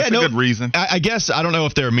good reason. I guess I don't know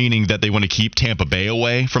if they're meaning that they want to keep Tampa Bay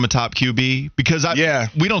away from a top QB because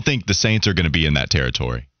we don't think the Saints are going to be in that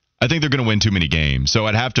territory. I think they're going to win too many games. So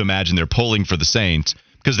I'd have to imagine they're pulling for the Saints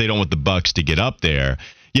because they don't want the Bucs to get up there.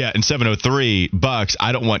 Yeah, in 703 Bucs,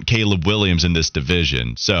 I don't want Caleb Williams in this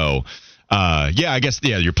division. So I guess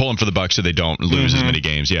you're pulling for the Bucs so they don't lose as many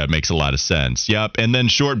games. Yeah, it makes a lot of sense. Yep. And then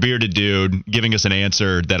short bearded dude giving us an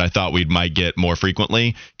answer that I thought we might get more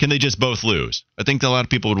frequently. Can they just both lose? I think a lot of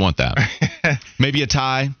people would want that. Maybe a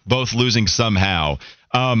tie, both losing somehow.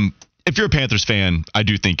 If you're a Panthers fan, I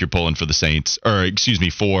do think you're pulling for the Saints, for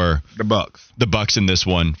the Bucs. The Bucs in this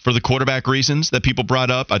one for the quarterback reasons that people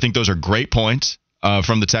brought up. I think those are great points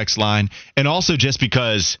from the text line, and also just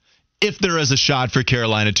because if there is a shot for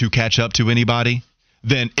Carolina to catch up to anybody,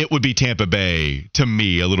 then it would be Tampa Bay, to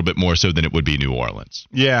me, a little bit more so than it would be New Orleans.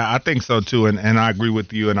 Yeah, I think so, too, and I agree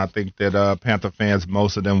with you, and I think that Panther fans,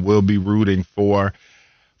 most of them will be rooting for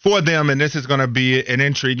them, and this is going to be an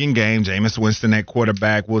intriguing game. Jameis Winston at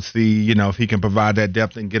quarterback. We'll see, if he can provide that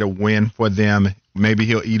depth and get a win for them. Maybe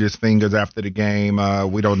he'll eat his fingers after the game.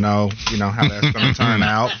 We don't know, how that's going to turn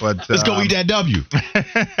out. But let's go eat that W.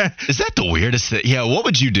 Is that the weirdest thing? Yeah, what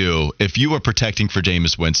would you do if you were protecting for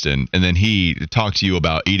Jameis Winston and then he talked to you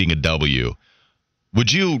about eating a W?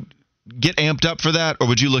 Would you get amped up for that, or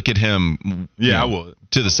would you look at him I would.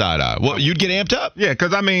 To the side eye? Well, you'd get amped up? Yeah,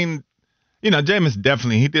 because, Jameis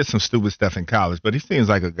definitely, he did some stupid stuff in college, but he seems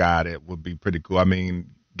like a guy that would be pretty cool.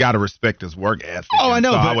 Got to respect his work ethic. Oh, I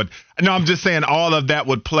know. So I'm just saying all of that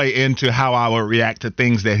would play into how I would react to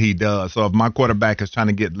things that he does. So if my quarterback is trying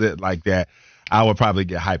to get lit like that, I would probably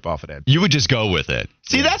get hype off of that. You would just go with it.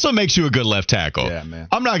 See, that's what makes you a good left tackle. Yeah, man.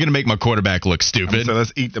 I'm not going to make my quarterback look stupid. So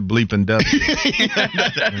let's eat the bleeping W. You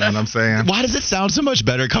know what I'm saying? Why does it sound so much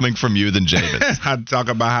better coming from you than Jameis? I talk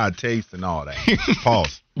about how it tastes and all that.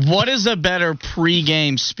 Pause. What is a better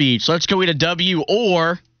pregame speech? Let's go eat a W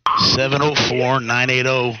or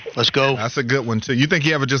 704-980. Let's go. That's a good one, too. You think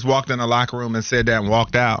he ever just walked in the locker room and said that and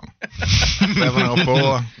walked out?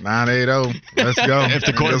 704-980. Let's go. If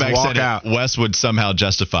the quarterback said it, Wes would somehow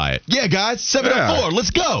justify it. Yeah, guys, 704.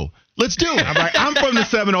 Let's go. Let's do it. I'm from the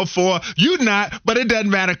 704. You not, but it doesn't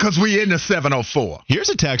matter because we in the 704. Here's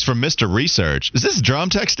a text from Mr. Research. Is this Drum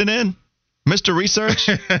texting in? Mr. Research?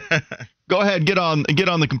 Go ahead, get on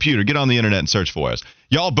the computer, get on the internet and search for us.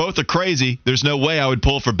 Y'all both are crazy. There's no way I would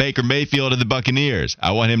pull for Baker Mayfield and the Buccaneers.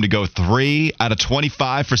 I want him to go 3 out of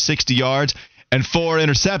 25 for 60 yards and 4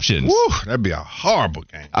 interceptions. Woo, that'd be a horrible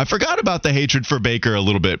game. I forgot about the hatred for Baker a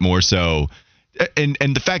little bit more so. And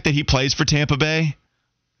the fact that he plays for Tampa Bay.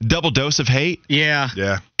 Double dose of hate?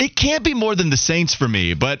 Yeah. It can't be more than the Saints for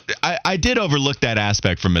me, but I did overlook that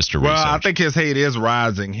aspect from Mr. Research. Well, I think his hate is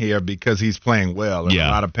rising here because he's playing well. And a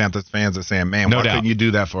lot of Panthers fans are saying, man, why couldn't you do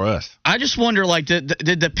that for us? I just wonder,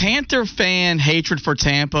 did the Panther fan hatred for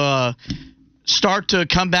Tampa start to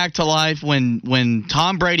come back to life when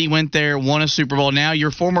Tom Brady went there, won a Super Bowl? Now your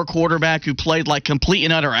former quarterback who played like complete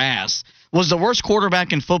and utter ass was the worst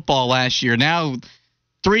quarterback in football last year. Now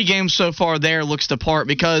 3 games so far there looks the part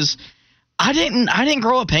because I didn't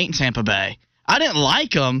grow up hating Tampa Bay. I didn't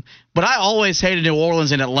like them, but I always hated New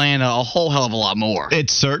Orleans and Atlanta a whole hell of a lot more.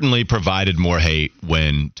 It certainly provided more hate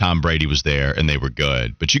when Tom Brady was there and they were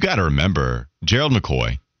good. But you got to remember Gerald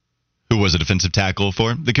McCoy, who was a defensive tackle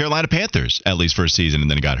for the Carolina Panthers, at least for a season,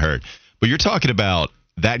 and then he got hurt. But you're talking about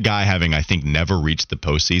that guy having, I think, never reached the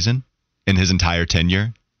postseason in his entire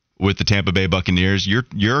tenure with the Tampa Bay Buccaneers,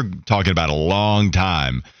 you're talking about a long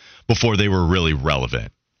time before they were really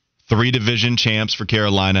relevant. 3 division champs for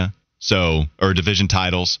Carolina, or division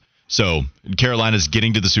titles. So Carolina's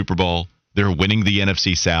getting to the Super Bowl. They're winning the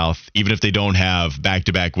NFC South, even if they don't have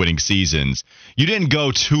back-to-back winning seasons. You didn't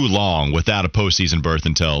go too long without a postseason berth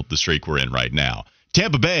until the streak we're in right now.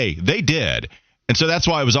 Tampa Bay, they did. And so that's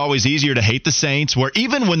why it was always easier to hate the Saints, where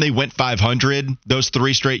even when they went 500 those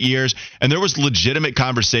 3 straight years, and there was legitimate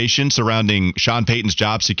conversation surrounding Sean Payton's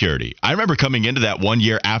job security. I remember coming into that one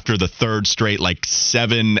year after the 3rd straight,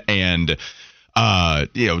 7 and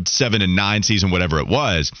 7-9 season, whatever it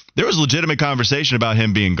was, there was legitimate conversation about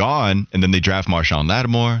him being gone. And then they draft Marshawn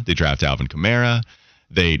Lattimore. They draft Alvin Kamara.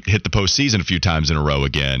 They hit the postseason a few times in a row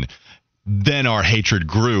again. Then our hatred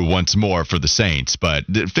grew once more for the Saints. But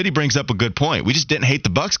Fitty brings up a good point. We just didn't hate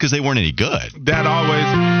the Bucs because they weren't any good. That always.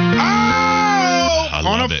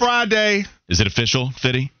 On a Friday. Is it official,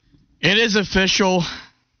 Fitty? It is official.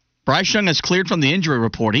 Bryce Young is cleared from the injury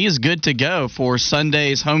report. He is good to go for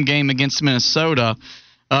Sunday's home game against Minnesota.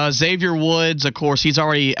 Xavier Woods, of course, he's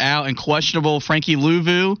already out and questionable. Frankie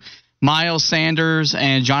Louvu, Miles Sanders,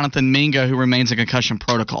 and Jonathan Mingo, who remains in concussion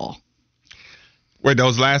protocol. Wait,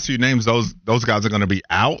 those last few names, those guys are going to be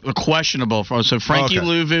out? Questionable. So Frankie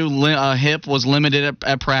Louvu, hip, was limited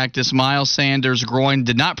at practice. Miles Sanders, groin,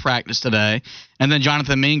 did not practice today. And then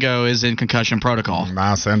Jonathan Mingo is in concussion protocol.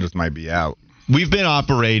 Miles Sanders might be out. We've been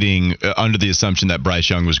operating under the assumption that Bryce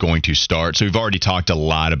Young was going to start, so we've already talked a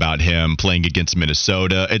lot about him playing against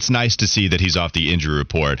Minnesota. It's nice to see that he's off the injury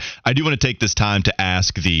report. I do want to take this time to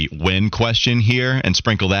ask the when question here and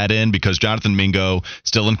sprinkle that in, because Jonathan Mingo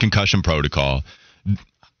still in concussion protocol.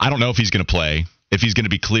 I don't know if he's going to play, if he's going to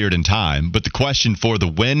be cleared in time, but the question for the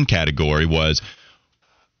when category was,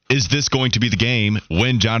 is this going to be the game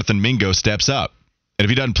when Jonathan Mingo steps up? And if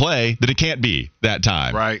he doesn't play, then it can't be that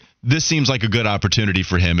time. Right. This seems like a good opportunity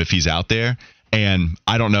for him if he's out there. And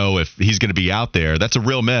I don't know if he's going to be out there. That's a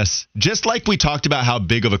real miss. Just like we talked about how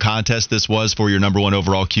big of a contest this was for your number 1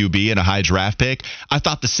 overall QB and a high draft pick, I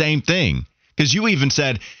thought the same thing. Because you even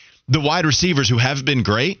said the wide receivers who have been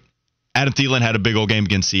great, Adam Thielen had a big old game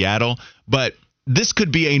against Seattle, but this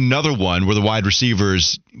could be another one where the wide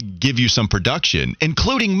receivers give you some production,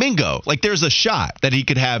 including Mingo. Like, there's a shot that he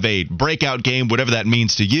could have a breakout game, whatever that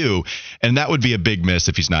means to you, and that would be a big miss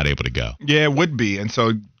if he's not able to go. Yeah, it would be. And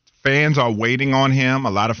so fans are waiting on him.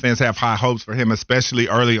 A lot of fans have high hopes for him, especially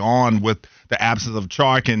early on with the absence of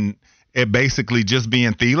Chark and it basically just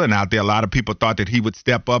being Thielen out there. A lot of people thought that he would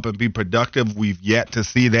step up and be productive. We've yet to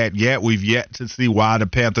see that yet. We've yet to see why the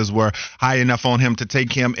Panthers were high enough on him to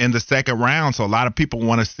take him in the 2nd round. So a lot of people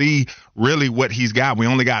want to see really what he's got. We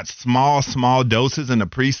only got small doses in the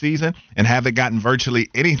preseason and haven't gotten virtually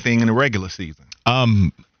anything in the regular season.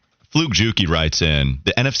 Fluke Juki writes in,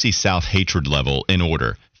 the NFC South hatred level in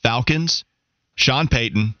order: Falcons, Sean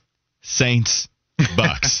Payton, Saints,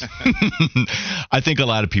 Bucks. I think a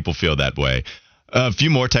lot of people feel that way. A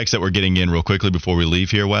few more texts that we're getting in real quickly before we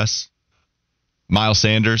leave here, Wes. Miles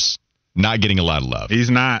Sanders, not getting a lot of love.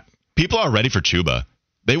 He's not. People are ready for Chuba.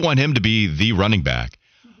 They want him to be the running back.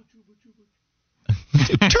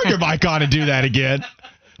 Turn your mic on and do that again.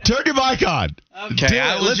 Turn your mic on.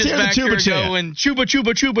 Okay, let's hear the Chuba chant. Going, Chuba,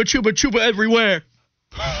 Chuba, Chuba, Chuba, Chuba everywhere.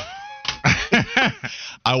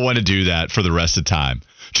 I want to do that for the rest of the time.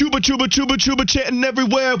 Chuba, Chuba, Chuba, Chuba chanting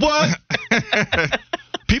everywhere. What?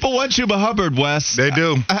 People want Chuba Hubbard, Wes. They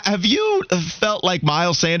do. Have you felt like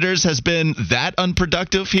Miles Sanders has been that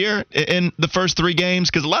unproductive here in the first 3 games?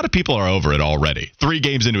 Because a lot of people are over it already. 3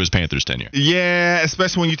 games into his Panthers tenure. Yeah,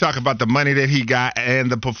 especially when you talk about the money that he got and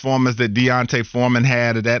the performance that Deontay Foreman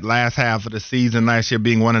had at that last half of the season last year,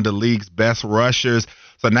 being one of the league's best rushers.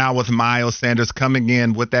 So now with Miles Sanders coming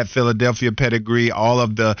in with that Philadelphia pedigree, all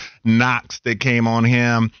of the knocks that came on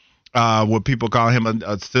him, what people call him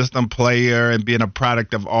a system player and being a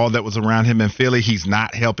product of all that was around him in Philly, he's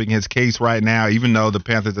not helping his case right now, even though the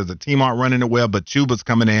Panthers as a team aren't running it well, but Chuba's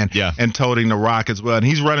coming in and toting the rock as well. And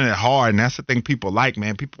he's running it hard, and that's the thing people like,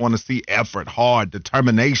 man. People want to see effort, hard,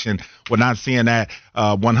 determination. We're not seeing that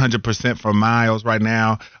 100% from Miles right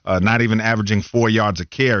now, not even averaging 4 yards a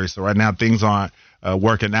carry. So right now things aren't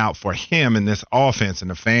working out for him in this offense,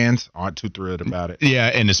 and the fans aren't too thrilled about it.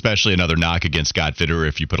 Yeah, and especially another knock against Scott Fitter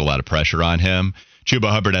if you put a lot of pressure on him.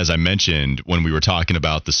 Chuba Hubbard, as I mentioned when we were talking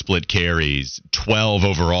about the split carries, 12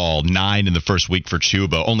 overall, 9 in the first week for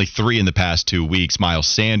Chuba, only 3 in the past 2 weeks. Miles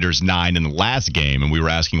Sanders, 9 in the last game, and we were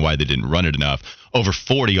asking why they didn't run it enough. Over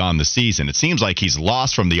 40 on the season. It seems like he's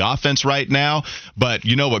lost from the offense right now, but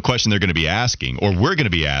you know what question they're going to be asking, or we're going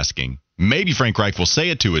to be asking, maybe Frank Reich will say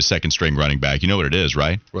it to his second-string running back. You know what it is,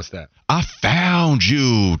 right? What's that? I found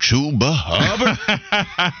you, Chuba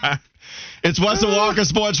Hubbard. It's Wesson Walker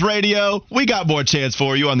Sports Radio. We got more chance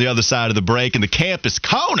for you on the other side of the break in the Campus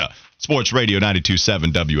Kona Sports Radio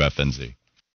 92.7 WFNZ.